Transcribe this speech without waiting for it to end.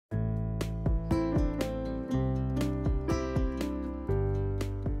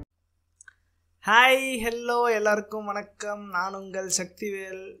Hi hello எல்லாருக்கும் வணக்கம். நான் உங்கள்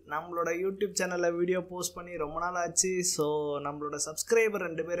சக்திவேல். நம்மளோட யூடியூப் சேனலில் வீடியோ போஸ்ட் பண்ணி ரொம்ப நாள் ஆச்சு. ஸோ நம்மளோட சப்ஸ்கிரைபர்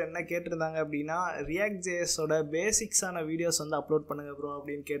 2 பேர் என்ன கேட்டிருந்தாங்க அப்படின்னா, reactjsோட பேசிக்ஸான வீடியோஸ் வந்து அப்லோட் பண்ணுங்கள் ப்ரோ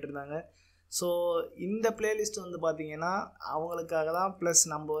அப்படின்னு கேட்டிருந்தாங்க. ஸோ இந்த பிளேலிஸ்ட் வந்து பார்த்தீங்கன்னா அவங்களுக்காக தான். ப்ளஸ்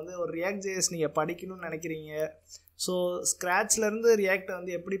நம்ம வந்து ஒரு reactjs நீங்கள் படிக்கணும்னு நினைக்கிறீங்க, ஸோ ஸ்க்ராட்ச்லேருந்து ரியாக்டை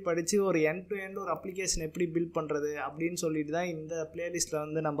வந்து எப்படி படித்து ஒரு எண்ட் டு எண்ட் ஒரு அப்ளிகேஷன் எப்படி பில்ட் பண்ணுறது அப்படின்னு சொல்லிட்டு தான் இந்த பிளேலிஸ்ட்டில்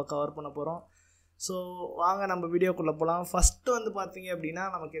வந்து நம்ம கவர் பண்ண போகிறோம். ஸோ வாங்க நம்ம வீடியோக்குள்ளே போகலாம். ஃபஸ்ட்டு வந்து பார்த்தீங்க அப்படின்னா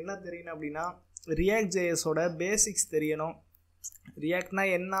நமக்கு என்ன தெரியணும் அப்படின்னா, reactjsோட பேசிக்ஸ் தெரியணும். ரியாக்ட்னா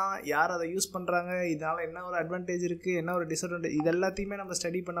என்ன, யார் அதை யூஸ் பண்ணுறாங்க, இதனால் என்ன ஒரு அட்வான்டேஜ் இருக்குது, என்ன ஒரு டிஸ்அட்வான்டேஜ், இது எல்லாத்தையுமே நம்ம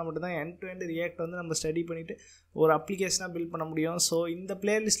ஸ்டடி பண்ணால் மட்டும்தான் எண்ட் டு எண்ட் ரியாக்ட் வந்து நம்ம ஸ்டடி பண்ணிவிட்டு ஒரு அப்ளிகேஷனாக பில்ட் பண்ண முடியும். ஸோ இந்த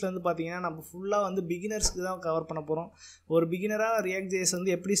பிளேலிஸ்ட்டில் வந்து பார்த்திங்கன்னா நம்ம ஃபுல்லாக வந்து பிகினர்ஸ்க்கு தான் கவர் பண்ண போகிறோம். ஒரு பிகினராக reactjs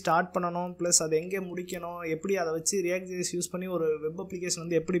வந்து எப்படி ஸ்டார்ட் பண்ணணும், ப்ளஸ் அதை எங்கே முடிக்கணும், எப்படி அதை வச்சு reactjs யூஸ் பண்ணி ஒரு வெப் அப்ளிகேஷன்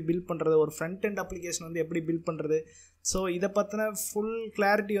வந்து எப்படி பில்ட் பண்ணுறது, ஒரு ஃப்ரண்ட் எண்ட் அப்ளிகேஷன் வந்து எப்படி பில்ட் பண்ணுறது. ஸோ இதை பற்றின ஃபுல்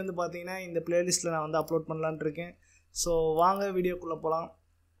கிளாரிட்டி வந்து பார்த்திங்கன்னா இந்த பிளேலிஸ்ட்டில் நான் வந்து அப்லோட் பண்ணலான்ட்டு இருக்கேன். ஸோ வாங்க வீடியோக்குள்ளே போகலாம்.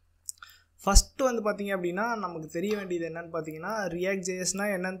 ஃபஸ்ட்டு வந்து பார்த்திங்க அப்படின்னா நமக்கு தெரிய வேண்டியது என்னென்னு பார்த்தீங்கன்னா,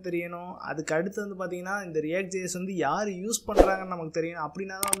 reactjsனால் என்னென்னு தெரியணும். அதுக்கு அடுத்து வந்து பார்த்திங்கன்னா இந்த reactjs வந்து யார் யூஸ் பண்ணுறாங்கன்னு நமக்கு தெரியணும்.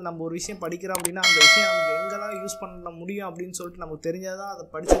 அப்படின்னா தான் வந்து நம்ம ஒரு விஷயம் படிக்கிறோம் அப்படின்னா அந்த விஷயம் நமக்கு எங்கெல்லாம் யூஸ் பண்ண முடியும் அப்படின்னு சொல்லிட்டு நமக்கு தெரிஞ்சால் தான் அதை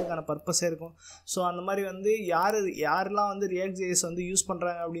படித்ததுக்கான பர்பஸே இருக்கும். ஸோ அந்த மாதிரி வந்து யாரெல்லாம் வந்து reactjs வந்து யூஸ்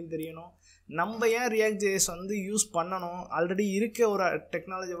பண்ணுறாங்க அப்படின்னு தெரியணும். நம்ம ஏன் reactjs வந்து யூஸ் பண்ணணும், ஆல்ரெடி இருக்க ஒரு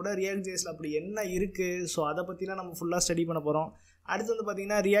டெக்னாலஜியோட reactjsல அப்படி என்ன இருக்குது, ஸோ அதை பற்றிலாம் நம்ம ஃபுல்லாக ஸ்டடி பண்ண போகிறோம். அடுத்து வந்து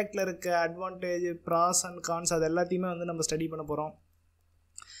பார்த்திங்கன்னா ரியாக்டில் இருக்க அட்வான்டேஜ், ப்ராஸ் அண்ட் கான்ஸ், அது எல்லாத்தையுமே வந்து நம்ம ஸ்டடி பண்ண போகிறோம்.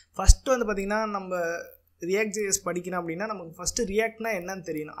 ஃபஸ்ட்டு வந்து பார்த்திங்கன்னா நம்ம reactjs படிக்கணும் அப்படின்னா நமக்கு ஃபஸ்ட்டு ரியாக்ட்னா என்னன்னு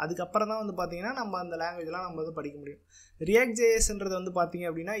தெரியணும். அதுக்கப்புறம் தான் வந்து பார்த்திங்கன்னா நம்ம அந்த லாங்குவேஜ்லாம் நம்ம வந்து படிக்க முடியும். reactjsன்றது வந்து பார்த்திங்க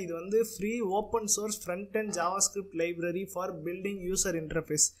அப்படின்னா இது வந்து free open source front and JavaScript library for building user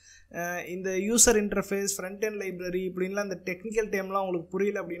interface. இந்த user interface, front and library இப்படின்லாம் இந்த டெக்னிக்கல் டேம்லாம் உங்களுக்கு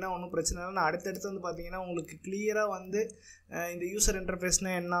புரியல அப்படின்னா ஒன்றும் பிரச்சனை இல்லை. நான் அடுத்தடுத்து வந்து பார்த்திங்கன்னா உங்களுக்கு கிளியராக வந்து இந்த யூசர்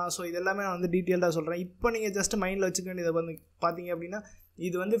இன்டர்ஃபேஸ்னால் என்ன, ஸோ இதெல்லாமே நான் வந்து டீட்டெயில்டாக சொல்கிறேன். இப்போ நீங்கள் ஜஸ்ட் மைண்டில் வச்சுக்க வேண்டியதை வந்து பார்த்தீங்க அப்படின்னா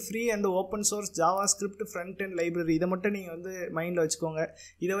இது வந்து free and open source JavaScript front and library, இதை மட்டும் நீங்கள் வந்து மைண்டில் வச்சுக்கோங்க.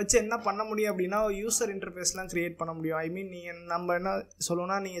 இதை வச்சு என்ன பண்ண முடியும் அப்படின்னா யூசர் இன்டர்ஃபேஸ்லாம் க்ரியேட் பண்ண முடியும். ஐ மீன் நீங்கள் நம்ம என்ன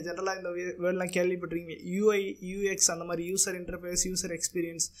சொல்லணும்னா, நீங்கள் ஜென்ரலாக இந்த வேர்ட்லாம் கேள்விப்பட்டிருக்கீங்க, UI UX அந்த மாதிரி user interface, user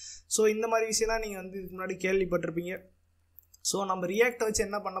experience. So இந்த மாதிரி விஷயம்லாம் நீங்கள் வந்து இதுக்கு முன்னாடி கேள்விப்பட்டிருப்பீங்க. ஸோ நம்ம ரியாக்டை வச்சு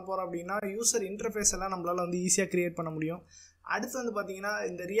என்ன பண்ண போகிறோம் அப்படின்னா யூசர் இன்டர்ஃபேஸ் எல்லாம் நம்மளால் வந்து ஈஸியாக க்ரியேட் பண்ண முடியும். அடுத்து வந்து பார்த்திங்கன்னா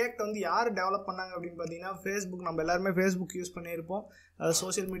இந்த ரியாக்ட் வந்து யார் டெவலப் பண்ணாங்க அப்படின்னு பார்த்தீங்கன்னா ஃபேஸ்புக். நம்ம எல்லாருமே ஃபேஸ்புக் யூஸ் பண்ணியிருப்போம்,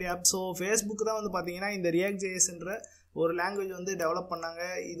 social media app. So Facebook தான் வந்து பார்த்திங்கன்னா இந்த reactjsன்ற ஒரு லாங்குவேஜ் வந்து டெவலப் பண்ணாங்க.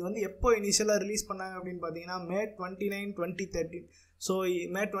 இது வந்து எப்போ இனிஷியலாக ரிலீஸ் பண்ணாங்க அப்படின்னு பார்த்தீங்கன்னா May 29, 2013. ஸோ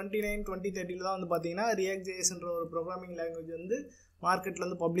May 29, 2013 தான் வந்து பார்த்திங்கன்னா reactjsன்ற ஒரு ப்ரோக்ராமிங் லாங்குவேஜ் வந்து மார்க்கெட்டில்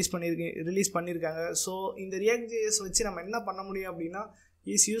வந்து ரிலீஸ் பண்ணியிருக்காங்க. ஸோ இந்த reactjs வச்சு நம்ம என்ன பண்ண முடியும் அப்படின்னா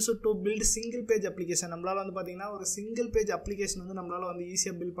is used to build single page application. நம்மளால் வந்து பார்த்திங்கன்னா ஒரு சிங்கிள் பேஜ் அப்ளிகேஷன் வந்து நம்மளால் வந்து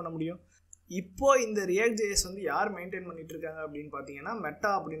ஈஸியாக பில்ட் பண்ண முடியும். இப்போது இந்த reactjs வந்து யார் மெயின்டைன் பண்ணிட்டு இருக்காங்க அப்படின்னு பார்த்தீங்கன்னா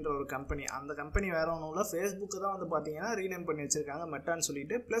மெட்டா அப்படின்ற ஒரு கம்பெனி. அந்த கம்பெனி வேற ஒன்றும் இல்லை, ஃபேஸ்புக்கு தான் வந்து பார்த்தீங்கன்னா ரீநேம் பண்ணி வச்சிருக்காங்க மெட்டான்னு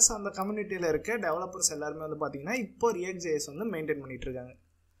சொல்லிட்டு. ப்ளஸ் அந்த கம்யூனிட்டியில் இருக்க டெவலப்பர்ஸ் எல்லாருமே வந்து பார்த்தீங்கன்னா இப்போ reactjs வந்து மெயின்டைன் பண்ணிட்டு இருக்காங்க.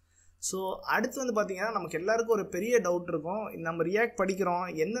 ஸோ அடுத்து வந்து பார்த்திங்கன்னா நமக்கு எல்லாருக்கும் ஒரு பெரிய டவுட் இருக்கும், நம்ம ரியாக்ட் படிக்கிறோம்,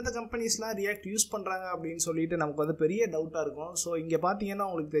 எந்தெந்த கம்பெனிஸ்லாம் ரியாக்ட் யூஸ் பண்ணுறாங்க அப்படின்னு சொல்லிட்டு நமக்கு வந்து பெரிய டவுட்டாக இருக்கும். ஸோ இங்கே பார்த்தீங்கன்னா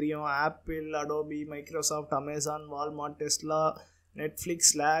உங்களுக்கு தெரியும் apple, Adobe, Microsoft, Amazon, Walmart, Tesla,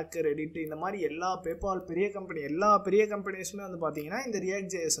 Netflix, slack, Reddit, இந்த மாதிரி எல்லா பேபால் எல்லா பெரிய கம்பெனிஸுமே வந்து பார்த்திங்கன்னா இந்த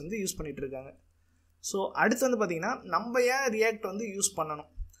reactjs வந்து யூஸ் பண்ணிகிட்டு இருக்காங்க. ஸோ அடுத்து வந்து பார்த்திங்கன்னா நம்ம ஏன் ரியாக்ட் வந்து யூஸ்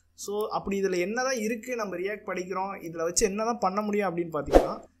பண்ணணும், ஸோ அப்படி இதில் என்ன தான் இருக்குது, நம்ம ரியாக்ட் படிக்கிறோம், இதில் வச்சு என்ன தான் பண்ண முடியும் அப்படின்னு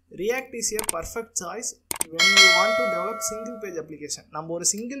பார்த்தீங்கன்னா React is a perfect choice when you want to develop single page application. நம்ம ஒரு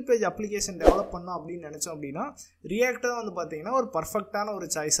சிங்கிள் பேஜ் அப்ளிகேஷன் டெவலப் பண்ணோம் அப்படின்னு நினச்சோம் அப்படின்னா React தான் வந்து பார்த்தீங்கன்னா ஒரு பர்ஃபெக்டான ஒரு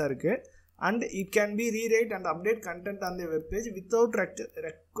சாய்ஸாக இருக்குது. And it can be rewrite and update content on the web page without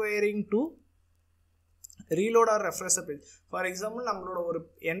requiring to reload R refresh the page. For example நம்மளோட ஒரு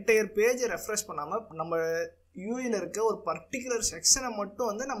என்டையர் பேஜை ரெஃப்ரெஷ் பண்ணாமல் நம்ம யூஐயில் இருக்க ஒரு பர்டிகுலர் செக்ஷனை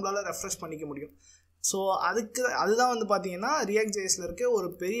மட்டும் வந்து நம்மளால் ரெஃப்ரெஷ் பண்ணிக்க முடியும். ஸோ அதுதான் வந்து பார்த்தீங்கன்னா reactjsல இருக்க ஒரு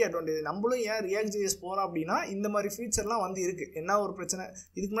பெரிய அட்வான்டேஜ். நம்மளும் ஏன் reactjs போகிறோம் அப்படின்னா இந்த மாதிரி ஃபீச்சர்லாம் வந்து இருக்குது. என்ன ஒரு பிரச்சனை,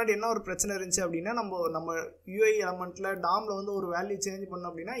 இதுக்கு முன்னாடி என்ன ஒரு பிரச்சனை இருந்துச்சு அப்படின்னா நம்ம UI எலமெண்ட்டில் டாமில் வந்து ஒரு வேல்யூ சேஞ்ச் பண்ணோம்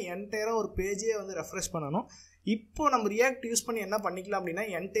அப்படின்னா என்டையராக ஒரு பேஜே வந்து ரெஃப்ரெஷ் பண்ணணும். இப்போ நம்ம ரியாக்ட் யூஸ் பண்ணி என்ன பண்ணிக்கலாம் அப்படின்னா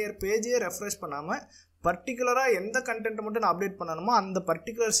என்டையர் பேஜே ரெஃப்ரெஷ் பண்ணாமல் பர்டிகுலராக எந்த கண்டென்ட்டை மட்டும் நான் அப்டேட் பண்ணணுமோ அந்த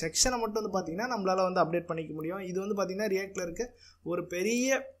பர்டிகுலர் செக்ஷனை மட்டும் வந்து பார்த்திங்கன்னா நம்மளால் வந்து அப்டேட் பண்ணிக்க முடியும். இது வந்து பார்த்திங்கன்னா ரியாக்டில் இருக்க ஒரு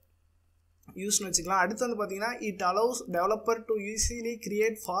பெரிய யூஸ்னு வச்சுக்கலாம். அடுத்து வந்து பார்த்தீங்கன்னா it allows developer to easily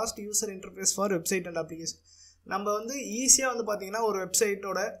create fast user interface for website and application. நம்ம வந்து ஈஸியாக வந்து பார்த்திங்கன்னா ஒரு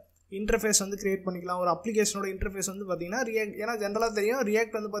வெப்சைட்டோட இன்டர்ஃபேஸ் வந்து கிரியேட் பண்ணிக்கலாம். ஒரு அப்ளிகேஷனோட இன்டர்ஃபேஸ் வந்து பார்த்தீங்கன்னா ரியாக்ட், ஏன்னா ஜென்ரலாக தெரியும்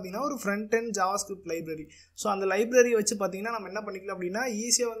ரியாக்ட் வந்து பார்த்தீங்கன்னா ஒரு front and JavaScript library. So அந்த லைப்ரரி வச்சு பார்த்தீங்கன்னா நம்ம என்ன பண்ணிக்கலாம் அப்படின்னா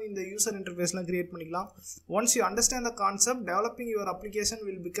ஈஸியாக வந்து இந்த யூசர் இன்டர்ஃபேஸ்லாம் கிரியேட் பண்ணிக்கலாம். Once you understand the concept, developing your application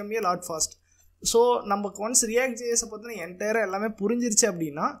will become a lot fast. So நமக்கு ஒன்ஸ் reactjs பற்றின என்டையராக எல்லாமே புரிஞ்சிருச்சு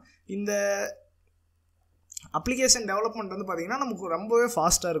அப்படின்னா இந்த அப்ளிகேஷன் டெவலப்மெண்ட் வந்து பார்த்திங்கன்னா நமக்கு ரொம்பவே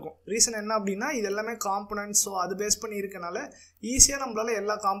ஃபாஸ்ட்டாக இருக்கும். ரீசன் என்ன அப்படின்னா இது எல்லாமே காம்பனன்ட்ஸ். ஸோ அது பேஸ் பண்ணி இருக்கனால ஈஸியாக நம்மளால்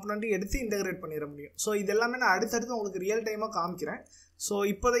எல்லா காம்பனண்ட்டையும் எடுத்து இன்டெகிரேட் பண்ணிட முடியும். ஸோ இது எல்லாமே நான் அடுத்தடுத்து உங்களுக்கு ரியல் டைமாக காமிக்கிறேன். ஸோ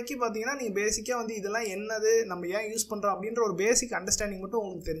இப்போதைக்கு பார்த்தீங்கன்னா நீங்கள் பேசிக்காக வந்து இதெல்லாம் என்னது, நம்ம ஏன் யூஸ் பண்ணுறோம் அப்படின்ற ஒரு பேசிக் அண்டர்ஸ்டாண்டிங் மட்டும்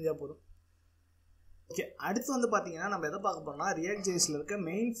உங்களுக்கு தெரிஞ்சால் போதும். ஓகே, அடுத்து வந்து பார்த்தீங்கன்னா நம்ம எதை பார்க்க போகிறோம்னா reactjsல இருக்க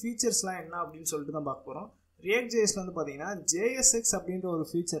மெயின் ஃபீச்சர்ஸ்லாம் என்ன அப்படின்னு சொல்லிட்டு தான் பார்க்க போகிறோம். reactjsல வந்து பார்த்தீங்கன்னா JSX அப்படின்ற ஒரு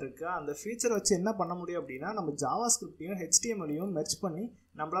ஃபீச்சர் இருக்குது. அந்த ஃபீச்சரை வச்சு என்ன பண்ண முடியும் அப்படின்னா நம்ம ஜாவாஸ்கிரிப்டையும் HTML-ஐயும் மெர்ஜ் பண்ணி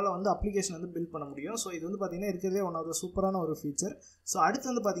நம்மளால் வந்து அப்ளிகேஷன் வந்து பில்ட் பண்ண முடியும். ஸோ இது வந்து பார்த்தீங்கன்னா இருக்கிறதே ஒன் ஆஃப் த சூப்பரான ஒரு ஃபீச்சர். ஸோ அடுத்து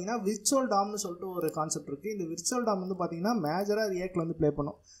வந்து பார்த்தீங்கன்னா விர்ச்சுவல் டாம்னு சொல்லிட்டு ஒரு கான்செப்ட் இருக்குது. இந்த விர்ச்சுவல் டாம் வந்து பார்த்தீங்கன்னா மேஜராக ரியாக்டில் வந்து ப்ளே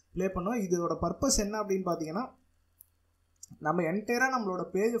பண்ணும். இதோட பர்பஸ் என்ன அப்படின்னு பார்த்தீங்கன்னா நம்ம என்டையராக நம்மளோட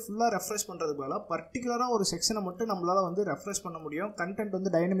பேஜை ஃபுல்லாக ரெஃப்ரெஷ் பண்ணுறதுக்கு பதிலாக பர்டிகுலராக ஒரு செக்ஷனை மட்டும் நம்மளால் வந்து ரெஃப்ரெஷ் பண்ண முடியும். கண்டென்ட்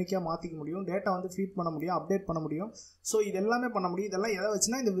வந்து டைனமிக்காக மாற்றிக்க முடியும், டேட்டா வந்து ஃபீட் பண்ண முடியும், அப்டேட் பண்ண முடியும். ஸோ இது எல்லாமே பண்ண முடியும். இதெல்லாம் எதை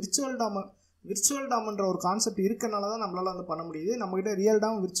வச்சுன்னா இந்த விர்ச்சுவல் டாம்ன்ற ஒரு கான்செப்ட் இருக்கனால தான் நம்மளால் வந்து பண்ண முடியுது. நம்மகிட்ட ரியல்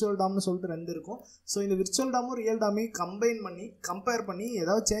டாம் விர்ச்சுவல் டாம்னு சொல்லிட்டு ரெண்டு இருக்கும். ஸோ இந்த விர்ச்சுவல் டாமும் ரியல் டாமையும் கம்பேர் பண்ணி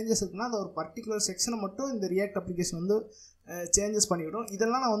ஏதாவது சேஞ்சஸ் இருக்குன்னா அந்த ஒரு பர்டிகுலர் செக்ஷனை மட்டும் இந்த ரியாக்ட் அப்ளிகேஷன் வந்து சேஞ்சஸ் பண்ணிவிடும்.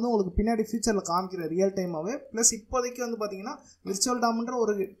 இதெல்லாம் நான் வந்து உங்களுக்கு பின்னாடி ஃபியூச்சரில் காமிக்கிறேன் ரியல் டைமாகவே. ப்ளஸ் இப்போதைக்கு வந்து பார்த்தீங்கன்னா விர்ச்சுவல் டாம்ன்ற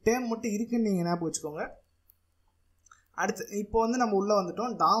ஒரு டேம் மட்டும் இருக்குன்னு நீங்கள் ஞாபகம் வச்சுக்கோங்க. அடுத்து இப்போ வந்து நம்ம உள்ளே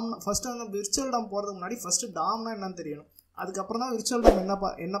வந்துட்டோம். டாம் ஃபஸ்ட்டு வந்து விர்ச்சுவல் டாம் போகிறதுக்கு முன்னாடி ஃபஸ்ட்டு டாம்னா என்னன்னு தெரியணும். அதுக்கப்புறம் தான் விர்ச்சுவல்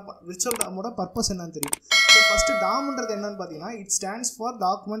டாம் விர்ச்சுவல் டாமோட பர்பஸ் என்னன்னு தெரியும். ஸோ ஃபஸ்ட்டு டாம்ன்றது என்னன்னு பார்த்தீங்கன்னா it stands for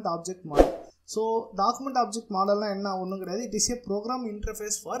document object model. So document object மாடல்னால் என்ன ஒன்றும் கிடையாது. It is a program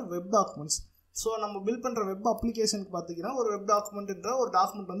interface for web documents. So நம்ம பில்ட் பண்ணுற வெப் அப்ளிகேஷனுக்கு பார்த்தீங்கன்னா ஒரு வெப் டாக்குமெண்ட்ன்ற ஒரு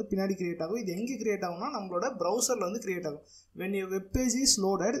டாக்குமெண்ட் வந்து பின்னாடி கிரியேட் ஆகும். இது எங்கே கிரியேட் ஆகும்னா நம்மளோட ப்ரௌசரில் வந்து கிரியேட் ஆகும். when a web page is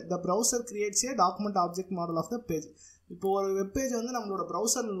loaded the browser creates a document object model of the page. இப்போ ஒரு வெப் பேஜ் வந்து நம்மளோட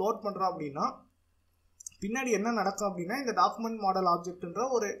ப்ரௌசரில் லோட் பண்ணுறோம் அப்படின்னா பின்னாடி என்ன நடக்கும் அப்படின்னா இந்த டாக்குமெண்ட் மாடல் ஆப்ஜெக்ட்ன்ற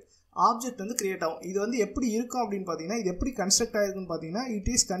ஒரு ஆப்ஜெக்ட் வந்து கிரியேட் ஆகும். இது வந்து எப்படி இருக்கும் அப்படின்னு பார்த்தீங்கன்னா இது எப்படி கன்ஸ்ட்ரக்ட் ஆகிருக்குன்னு பார்த்தீங்கன்னா it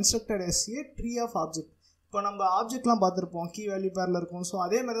is constructed as a tree of object. இப்போ நம்ம ஆப்ஜெக்ட்லாம் பார்த்துருப்போம், கீ வேல்யூ பேரில் இருக்கும். ஸோ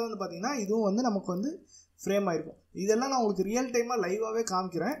அதே மாதிரி தான் வந்து பார்த்தீங்கன்னா இதுவும் வந்து நமக்கு வந்து ஃப்ரேம் ஆகிருக்கும். இதெல்லாம் நான் உங்களுக்கு ரியல் டைமாக லைவாகவே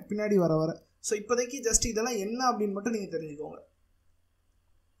காமிக்கிறேன் பின்னாடி வர. ஸோ இப்போதைக்கு ஜஸ்ட் இதெல்லாம் என்ன அப்படின்னு மட்டும் நீங்கள் தெரிஞ்சுக்கோங்க.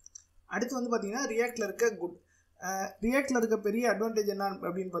 அடுத்து வந்து பார்த்தீங்கன்னா ரியாக்டில் இருக்க பெரிய அட்வான்டேஜ் என்ன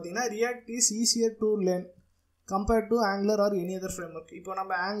அப்படின்னு பார்த்தீங்கன்னா react is easier to learn compared to angular or any other frame work. இப்போ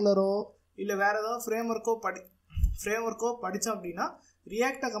நம்ம ஆங்குலரோ இல்லை வேறு ஏதாவது ஃப்ரேம் ஒர்க்கோ படித்தோம் அப்படின்னா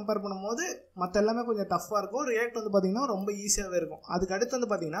ரியாக்டை கம்பேர் பண்ணும்போது மற்ற எல்லாமே கொஞ்சம் டஃப்பாக இருக்கும். ரியாக்ட் வந்து பார்த்திங்கன்னா ரொம்ப ஈஸியாகவே இருக்கும். அதுக்கு அடுத்து வந்து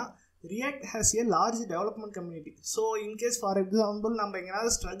பார்த்திங்கன்னா react has a large development community. So in case for example நம்ம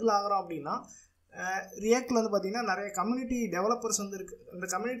எங்கேயாவது ஸ்ட்ரகிள் ஆகிறோம் அப்படின்னா ரியாக்டில் வந்து பார்த்திங்கன்னா நிறைய கம்யூனிட்டி டெவலப்பர்ஸ் வந்து இருக்குது. அந்த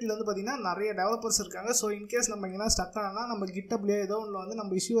கம்யூனிட்டியில் வந்து பார்த்திங்கன்னா நிறைய டெவலப்பர்ஸ் இருக்காங்க. ஸோ இன்கேஸ் நம்ம எங்கன்னா ஸ்டக் ஆனால் நம்ம கிட்டப்லேயே ஏதோ ஒன்று வந்து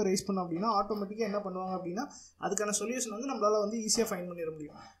நம்ம இஷ்யூவை ரைஸ் பண்ணோம் அப்படின்னா ஆட்டோமேட்டிக்காக என்ன பண்ணுவாங்க அப்படின்னா அதுக்கான சொல்யூஷன் வந்து நம்மளால் வந்து ஈஸியாக ஃபைண்ட் பண்ணிட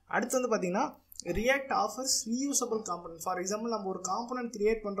முடியும். அடுத்து வந்து பார்த்திங்கன்னா react offers reusable component. For example நம்ம ஒரு காம்பனன்ட்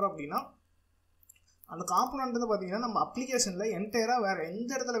கிரியேட் பண்ணுறோம் அப்படின்னா அந்த காம்பனன்ட் வந்து பார்த்திங்கன்னா நம்ம அப்ளிகேஷனில் என்டையராக வேறு எந்த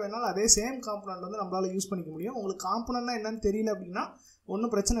இடத்துல வேணாலும் அதே சேம் காம்பனன்ட் வந்து நம்மளால் யூஸ் பண்ணிக்க முடியும். உங்களுக்கு காம்பனன்ட்னா என்னன்னு தெரியல அப்படின்னா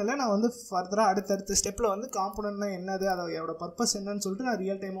ஒன்றும் பிரச்சனை இல்லை. நான் வந்து ஃபர்தராக அடுத்தடுத்த ஸ்டெப்பில் வந்து காம்பனன்ட்னா என்னது அதோட பர்பஸ் என்னன்னு சொல்லிட்டு நான்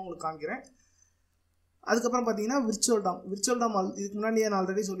ரியல் டைமாக உங்களுக்கு காமிக்கிறேன். அதுக்கப்புறம் பார்த்தீங்கன்னா விர்ச்சுவல் டாம் இதுக்கு முன்னாடியே நான்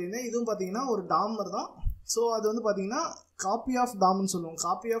ஆல்ரெடி சொல்லியிருந்தேன். இதுவும் பார்த்தீங்கன்னா ஒரு டாமர் தான். ஸோ அது வந்து பார்த்தீங்கன்னா காப்பி ஆஃப் டாம்னு சொல்லுவோம்.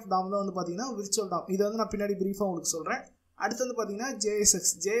 காப்பி ஆஃப் டாம் தான் வந்து பார்த்தீங்கன்னா விர்ச்சுவல் டாம். இதை வந்து நான் பின்னாடி ப்ரீஃபாக உங்களுக்கு சொல்கிறேன். அடுத்து வந்து பார்த்தீங்கன்னா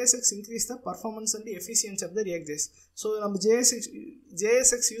JSX increase the performance and efficiency of the reactjs. So நம்ம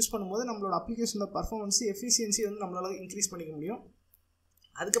JSX யூஸ் பண்ணும்போது நம்மளோட அப்ளிகேஷனோட பர்ஃபார்மன்ஸு எஃபிஷியன்சி வந்து நம்மளால் இன்க்ரீஸ் பண்ணிக்க முடியும்.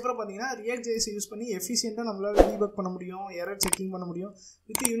 அதுக்கப்புறம் பார்த்தீங்கன்னா reactjs யூஸ் பண்ணி எஃபிஷியண்ட்டாக நம்மளால் டீபக் பண்ண முடியும், எரர் செக்கிங் பண்ண முடியும்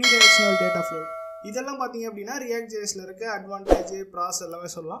வித் யூனிடைரெக்ஷனல் டேட்டா ஃப்ளோ. இதெல்லாம் பார்த்தீங்க அப்படின்னா reactjsல இருக்க அட்வான்டேஜ் ப்ராஸ் எல்லாமே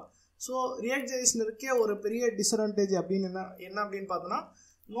சொல்லலாம். ஸோ reactjsல இருக்க ஒரு பெரிய டிஸ்அட்வான்டேஜ் அப்படின்னு என்ன அப்படின்னு பார்த்தோன்னா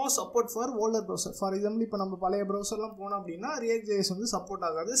no support for older browser. For example இப்போ நம்ம பழைய ப்ரௌசர்லாம் போனோம் அப்படின்னா reactjs வந்து சப்போர்ட்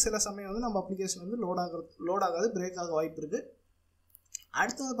ஆகாது. சில சமயம் வந்து நம்ம அப்ளிகேஷன் வந்து லோட் ஆகாது, பிரேக் ஆக வாய்ப்பு இருக்குது.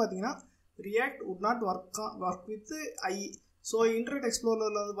 அடுத்து வந்து பார்த்தீங்கன்னா react would not work with IE. So internet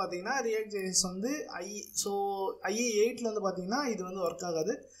எக்ஸ்ப்ளோரரில் வந்து பார்த்தீங்கன்னா reactjs வந்து IE 8ல் வந்து பார்த்தீங்கன்னா இது வந்து ஒர்க்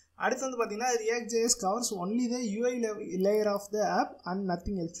ஆகாது. அடுத்து வந்து பார்த்தீங்கன்னா reactjs covers only the UI layer of the off and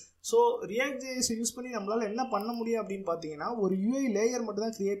nothing else. So reactjs use பண்ணி நம்மளால் என்ன பண்ண முடியும் அப்படின்னு பார்த்தீங்கன்னா ஒரு UI லேயர் மட்டும்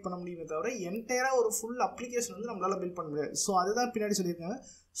தான் கிரியேட் பண்ண முடியுமே தவிர என்டையராக ஒரு ஃபுல் அப்ளிகேஷன் வந்து நம்மளால் பில்ட் பண்ண முடியாது. ஸோ அதுதான் பின்னாடி சொல்லியிருக்காங்க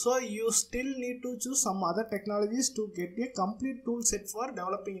So you still need to choose some other technologies to get a complete tool set for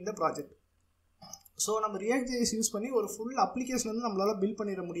developing in the project. So நம்ம reactjs யூஸ் பண்ணி ஒரு ஃபுல் அப்ளிகேஷன் வந்து நம்மளால் பில்ட்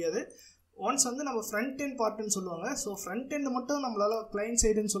பண்ணிட முடியாது. ஒன்ஸ் வந்து நம்ம ஃப்ரண்ட் எண்ட் பார்ட்டுன்னு சொல்லுவாங்க. ஸோ ஃப்ரண்ட் எண்ட் மட்டும் நம்மளால் கிளைண்ட்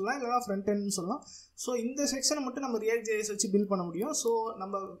சைடுன்னு சொல்லலாம், இல்லைனா ஃப்ரண்ட் எண்ட்னு சொல்லலாம். ஸோ இந்த செக்ஷனை மட்டும் நம்ம reactjs வச்சு பில்ட் பண்ண முடியும். ஸோ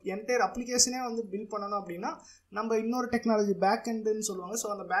நம்ம என்டையர் அப்ளிகேஷனே வந்து பில்ட் பண்ணணும் அப்படின்னா நம்ம இன்னொரு டெக்னாலஜி பேக் எண்டுன்னு சொல்லுவாங்க. ஸோ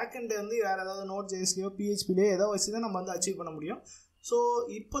அந்த பேக் எண்டு வந்து வேறு ஏதாவது Node.jsலையோ PHPலையோ ஏதோ வச்சு தான் நம்ம வந்து அச்சீவ் பண்ண முடியும். ஸோ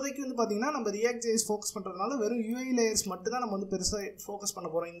இப்போதைக்கு வந்து பார்த்திங்கன்னா நம்ம reactjs ஃபோக்கஸ் பண்ணுறதுனால வெறும் UI லேயர்ஸ் மட்டும் தான் நம்ம வந்து பெருசாக ஃபோக்கஸ் பண்ண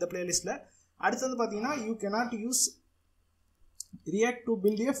போகிறோம் இந்த பிளேலிஸ்ட்டில். அடுத்து வந்து பார்த்தீங்கன்னா you cannot use react to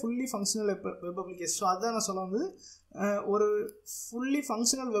build a fully functional web application. So அதுதான் நான் சொல்ல வந்து ஒரு ஃபுல்லி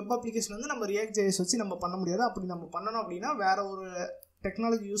ஃபங்க்ஷனல் வெப் அப்ளிகேஷன் வந்து நம்ம reactjs வச்சு நம்ம பண்ண முடியாது. அப்படி நம்ம பண்ணணும் அப்படின்னா வேறு ஒரு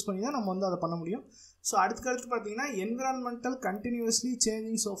டெக்னாலஜி யூஸ் பண்ணி தான் நம்ம வந்து அதை பண்ண முடியும். ஸோ அடுத்து பார்த்தீங்கன்னா environmental continuously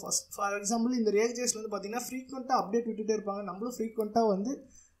changing. So for example இந்த reactjs வந்து பார்த்தீங்கன்னா ஃப்ரீக்வெண்ட்டாக அப்டேட் விட்டுட்டே இருப்பாங்க. நம்மளும் ஃப்ரீக்வெண்ட்டாக வந்து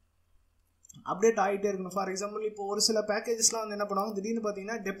அப்டேட் ஆகிட்டே இருக்கணும். ஃபார் எக்ஸாம்பிள் இப்போ ஒரு சில பேக்கேஜஸ்லாம் வந்து என்ன பண்ணுவாங்க, திடீர்னு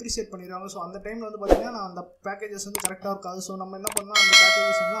பார்த்தீங்கன்னா டெப்ரிஷியேட் பண்ணிடுவாங்க. ஸோ அந்த டைமில் வந்து பார்த்தீங்கன்னா நான் அந்த பேக்கேஜஸ் வந்து கரெக்டாக இருக்காது. ஸோ நம்ம என்ன பண்ணோம், அந்த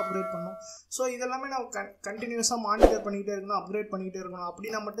பேக்கேஜஸ் வந்து அப்டேட் பண்ணணும். ஸோ இதெல்லாமே நம்ம கண்டினியூஸாக மானிட்டர் பண்ணிக்கிட்டே இருக்கணும், அப்டேட் பண்ணிக்கிட்டே இருக்கணும்.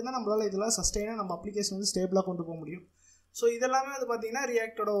 அப்படின்னா மட்டும்தான் நம்மளால் இதெல்லாம் சஸ்டெயினாக நம்ம அப்ளிகேஷன் வந்து ஸ்டேபிளாக கொண்டு போக முடியும். ஸோ இதெல்லாமே வந்து பார்த்தீங்கன்னா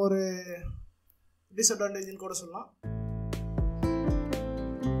ரியாக்டோட ஒரு டிஸ்அட்வான்டேஜ்னு கூட சொல்லலாம்.